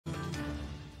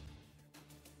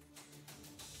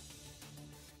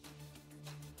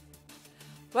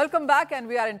Welcome back, and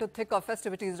we are into thick of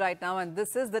festivities right now, and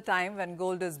this is the time when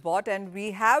gold is bought, and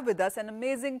we have with us an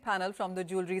amazing panel from the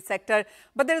jewelry sector.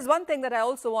 But there is one thing that I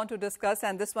also want to discuss,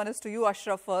 and this one is to you,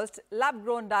 Ashraf, first.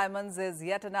 Lab-grown diamonds is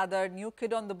yet another new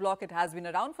kid on the block. It has been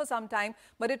around for some time,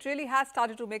 but it really has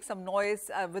started to make some noise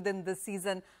within this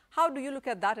season. How do you look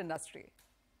at that industry?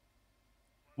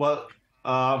 Well,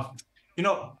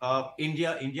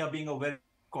 India being a very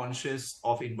conscious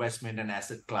of investment and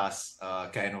asset class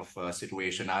kind of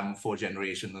situation. I'm 4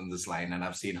 generations in this line, and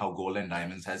I've seen how gold and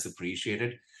diamonds has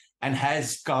appreciated and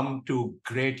has come to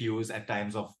great use at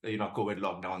times of COVID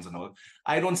lockdowns and all.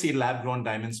 I don't see lab-grown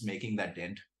diamonds making that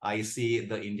dent. I see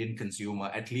the Indian consumer,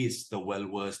 at least the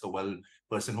well-versed,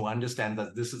 person who understands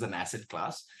that this is an asset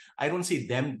class. I don't see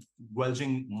them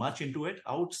delving much into it.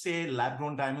 I would say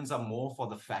lab-grown diamonds are more for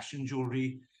the fashion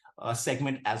jewelry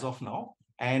segment as of now.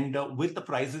 And with the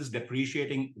prices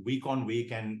depreciating week on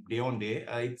week and day on day,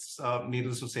 it's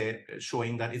needless to say,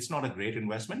 showing that it's not a great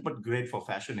investment, but great for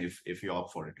fashion if you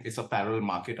opt for it. It's a parallel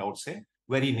market, I would say,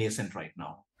 very nascent right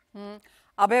now.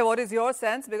 Abhay, what is your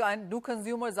sense? And do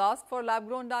consumers ask for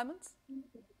lab-grown diamonds?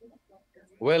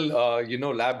 Well,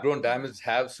 lab-grown diamonds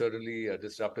have certainly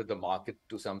disrupted the market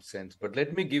to some sense. But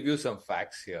let me give you some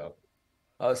facts here.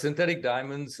 Synthetic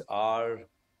diamonds are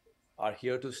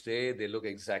here to stay. They look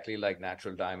exactly like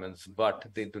natural diamonds, but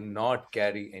they do not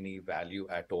carry any value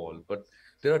at all. But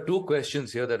there are two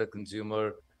questions here that a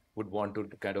consumer would want to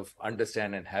kind of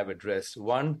understand and have addressed.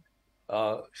 One,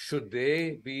 should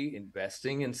they be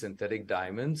investing in synthetic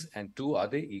diamonds? And two, are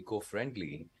they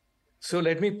eco-friendly? So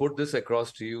let me put this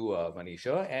across to you,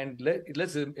 Manisha, and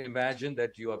let's imagine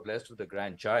that you are blessed with a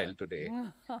grandchild today.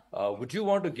 Would you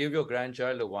want to give your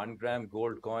grandchild a 1-gram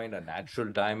gold coin, a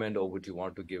natural diamond, or would you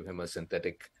want to give him a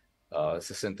synthetic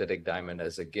diamond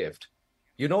as a gift?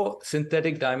 You know,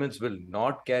 synthetic diamonds will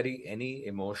not carry any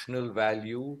emotional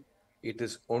value. It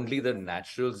is only the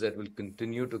naturals that will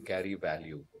continue to carry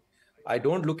value. I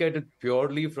don't look at it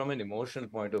purely from an emotional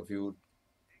point of view.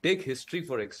 Take history,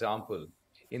 for example.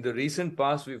 In the recent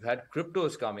past, we've had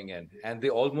cryptos coming in, and they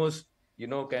almost,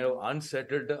 kind of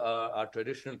unsettled our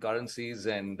traditional currencies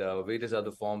and various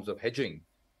other forms of hedging.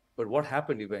 But what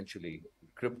happened eventually?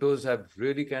 Cryptos have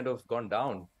really kind of gone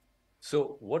down.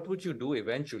 So what would you do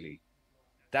eventually?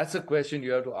 That's a question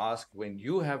you have to ask when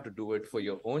you have to do it for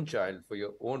your own child, for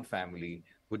your own family.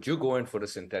 Would you go in for a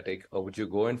synthetic or would you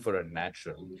go in for a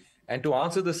natural? And to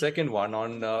answer the second one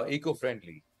on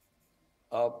eco-friendly,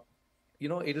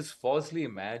 it is falsely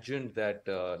imagined that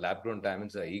lab-grown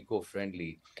diamonds are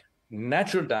eco-friendly.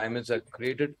 Natural diamonds are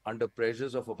created under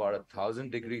pressures of about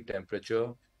 1,000-degree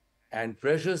temperature and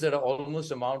pressures that are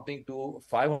almost amounting to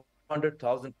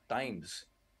 500,000 times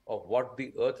of what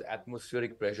the Earth's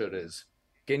atmospheric pressure is.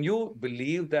 Can you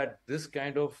believe that this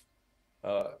kind of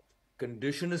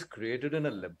condition is created in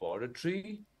a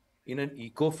laboratory in an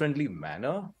eco-friendly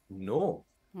manner? No.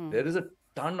 There is a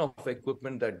ton of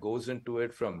equipment that goes into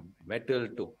it, from metal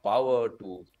to power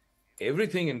to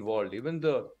everything involved. Even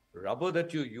the rubber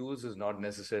that you use is not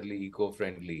necessarily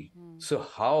eco-friendly. So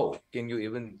how can you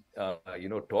even,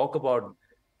 talk about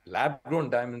lab-grown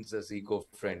diamonds as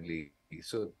eco-friendly?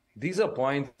 So these are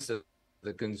points that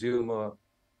the consumer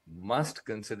must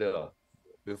consider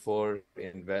before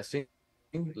investing.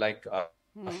 Like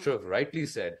Ashraf rightly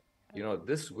said,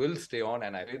 this will stay on,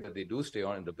 and I think that they do stay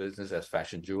on in the business as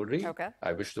fashion jewelry. Okay.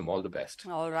 I wish them all the best.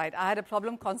 All right. I had a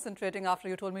problem concentrating after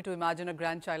you told me to imagine a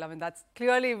grandchild. I mean, that's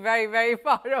clearly very, very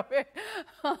far away.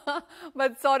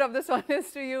 But sort of this one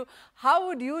is to you. How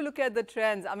would you look at the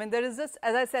trends? I mean, there is this,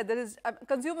 as I said,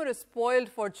 consumer is spoiled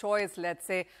for choice, let's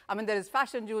say. I mean, there is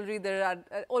fashion jewelry, there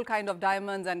are all kind of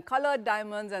diamonds and colored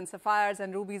diamonds and sapphires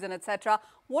and rubies and etc.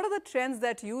 What are the trends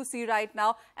that you see right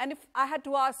now? And if I had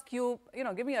to ask you,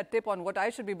 give me a tip on what I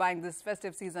should be buying this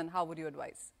festive season, how would you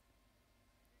advise?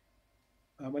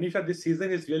 Manisha, this season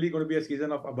is really going to be a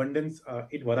season of abundance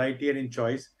in variety and in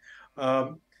choice.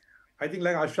 I think,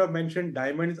 like Ashraf mentioned,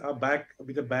 diamonds are back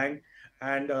with a bang,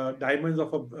 and diamonds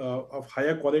of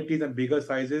higher qualities and bigger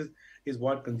sizes is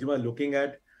what consumers are looking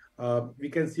at. We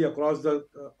can see across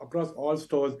all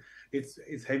stores,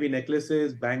 it's heavy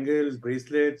necklaces, bangles,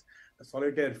 bracelets,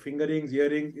 solitaire fingerings,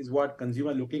 earrings is what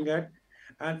consumers are looking at.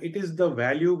 And it is the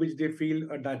value which they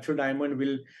feel a natural diamond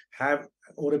will have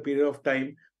over a period of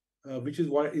time, which is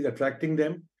what is attracting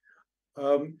them.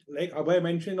 Like Abhay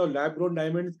mentioned, lab-grown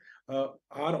diamonds are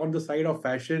on the side of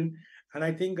fashion. And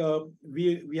I think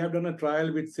we have done a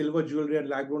trial with silver jewelry and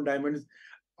lab-grown diamonds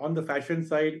on the fashion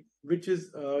side, which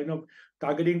is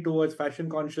targeting towards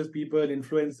fashion-conscious people,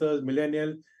 influencers,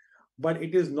 millennials. But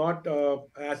it is not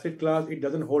asset class. It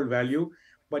doesn't hold value.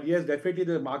 But yes, definitely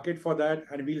the market for that,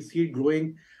 and we'll see it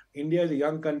growing. India is a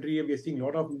young country. We're seeing a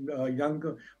lot of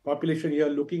young population here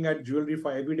looking at jewelry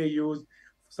for everyday use,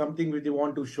 something which they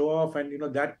want to show off,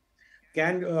 and that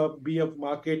can be a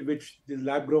market which is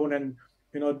lab grown, and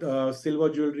silver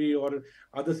jewelry or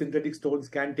other synthetic stones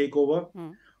can take over.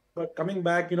 But coming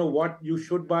back, what you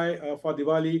should buy for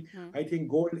Diwali, I think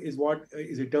gold is what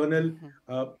is eternal.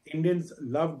 Indians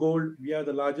love gold. We are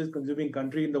the largest consuming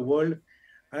country in the world.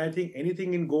 And I think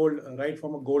anything in gold, right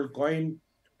from a gold coin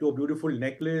to a beautiful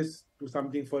necklace to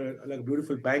something for like a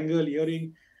beautiful bangle,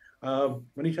 earring,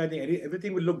 Manisha, I think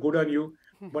everything will look good on you.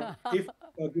 But if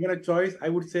given a choice, I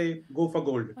would say go for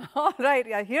gold. All right.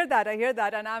 I hear that.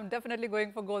 And I'm definitely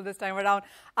going for gold this time around.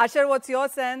 Ashar, what's your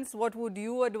sense? What would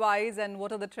you advise and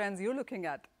what are the trends you're looking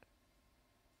at?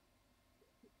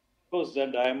 Of course, the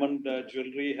diamond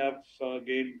jewelry have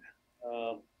gained,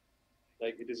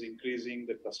 like it is increasing.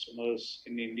 The customers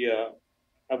in India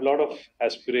have a lot of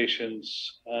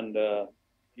aspirations, and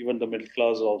even the middle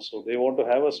class also. They want to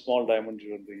have a small diamond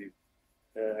jewelry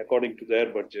according to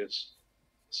their budgets.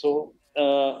 So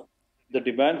the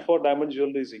demand for diamond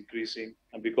jewelry is increasing,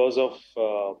 and because of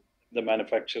the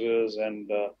manufacturers and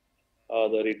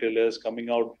the retailers coming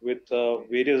out with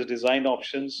various design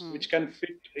options which can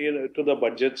fit to the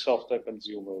budgets of the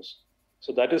consumers.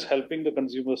 So that is helping the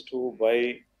consumers to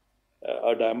buy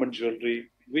a diamond jewelry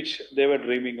which they were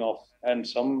dreaming of, and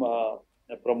some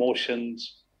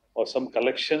promotions or some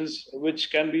collections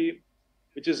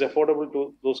which is affordable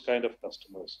to those kind of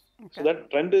customers. Okay. So that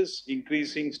trend is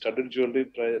increasing. Studded jewelry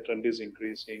trend is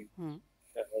increasing.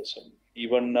 So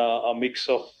even a mix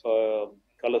of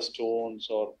color stones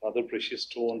or other precious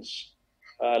stones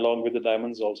along with the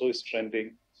diamonds also is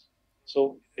trending.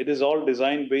 So it is all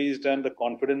design based, and the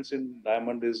confidence in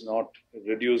diamond is not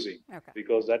reducing,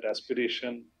 because that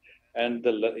aspiration and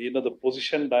the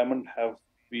position diamond have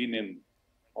been in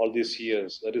all these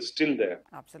years, that is still there.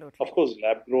 Absolutely. Of course,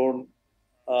 lab grown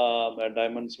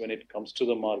diamonds, when it comes to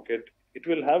the market, it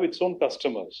will have its own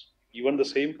customers. Even the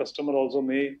same customer also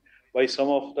may buy some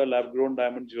of the lab grown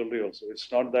diamond jewelry also.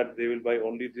 It's not that they will buy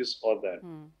only this or that.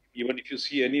 Even if you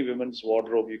see any women's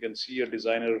wardrobe, you can see a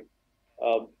designer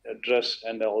dress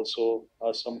and also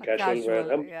some casual wear,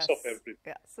 a mix of everything.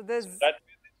 Yeah. So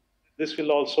this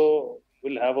will also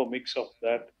have a mix of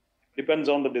that. Depends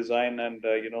on the design and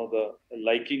the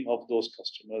liking of those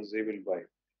customers, they will buy.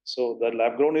 So the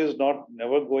lab grown is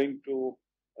never going to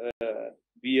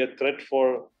be a threat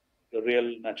for the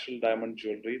real natural diamond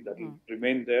jewelry. That will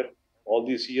remain there all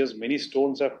these years. Many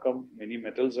stones have come, many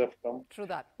metals have come. True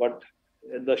that. But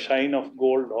the shine of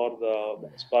gold or the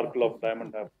sparkle of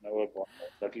diamond have never gone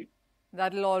out.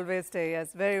 That'll always stay.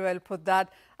 Yes, very well put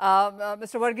that.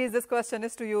 Mr. Varghese, this question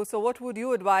is to you. So what would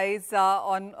you advise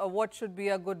on what should be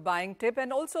a good buying tip?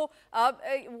 And also,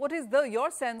 what is your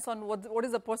sense on what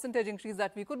is the percentage increase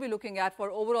that we could be looking at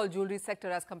for overall jewelry sector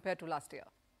as compared to last year?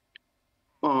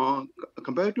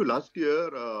 Compared to last year,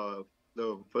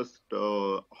 the first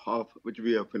half which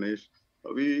we have finished,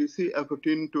 we see a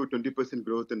 15 to 20%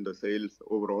 growth in the sales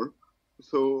overall.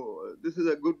 So this is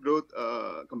a good growth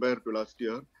compared to last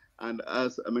year. And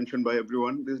as mentioned by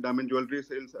everyone, these diamond jewelry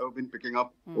sales have been picking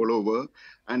up all over.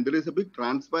 And there is a big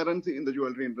transparency in the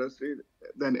jewelry industry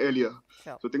than earlier.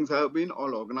 Sure. So things have been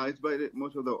all organized by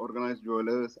most of the organized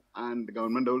jewelers, and the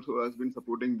government also has been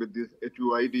supporting with this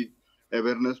HUID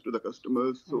awareness to the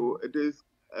customers. So it is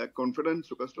a confidence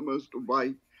to customers to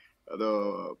buy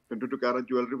the 22-carat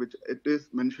jewelry, which it is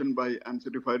mentioned by and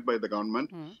certified by the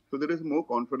government. So there is more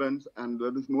confidence and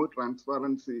there is more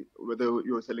transparency, whether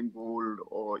you are selling gold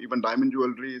or even diamond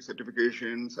jewelry,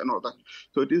 certifications and all that.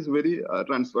 So it is very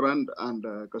transparent,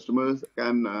 and customers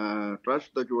can trust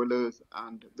the jewelers,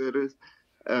 and there is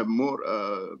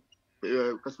more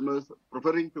customers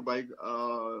preferring to buy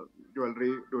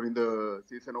jewelry during the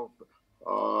season of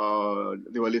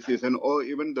Diwali season or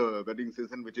even the wedding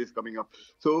season which is coming up.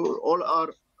 So all are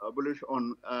bullish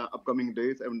on upcoming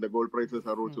days, and the gold prices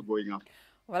are also going up.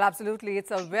 Well, absolutely. It's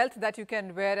a wealth that you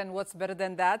can wear, and what's better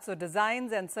than that? So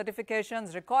designs and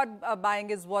certifications, record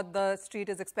buying is what the street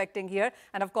is expecting here.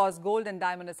 And of course, gold and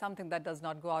diamond is something that does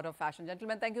not go out of fashion.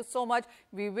 Gentlemen, thank you so much.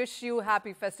 We wish you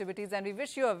happy festivities, and we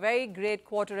wish you a very great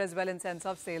quarter as well in sense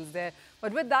of sales there.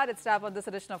 But with that, it's wrap on this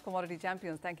edition of Commodity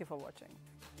Champions. Thank you for watching.